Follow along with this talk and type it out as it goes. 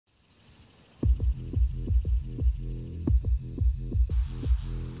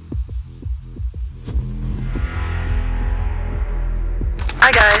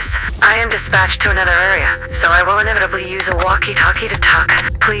Hi guys, I am dispatched to another area, so I will inevitably use a walkie-talkie to talk.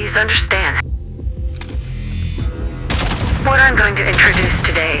 Please understand. What I'm going to introduce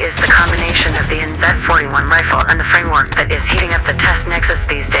today is the combination of the NZ-41 rifle and the framework that is heating up the test nexus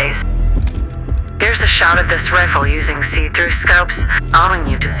these days. Here's a shot of this rifle using see-through scopes, allowing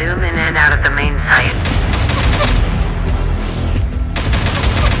you to zoom in and out of the main sight.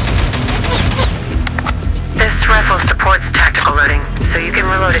 This rifle supports tactical loading, so you can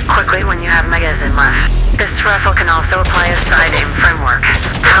reload it quickly when you have megas in left. This rifle can also apply a side aim framework.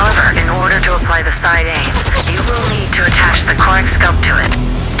 However, in order to apply the side aim, you will need to attach the correct scope to it.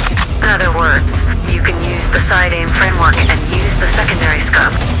 In other words, you can use the side aim framework and use the secondary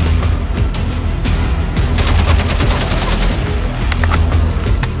scope.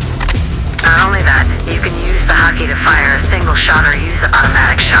 Not only that, you can use the hockey to fire a single shot or use an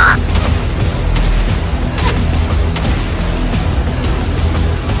automatic shot.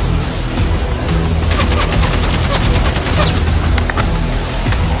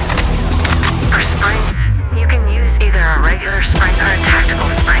 For sprints, you can use either a regular sprint or a tactical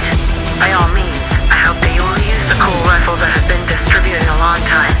sprint. By all means, I hope that you will use the cool rifle that has been distributed a long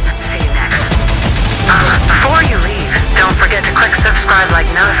time. See you next. Before you leave, don't forget to click subscribe, like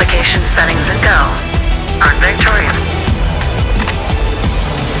notification settings, and go.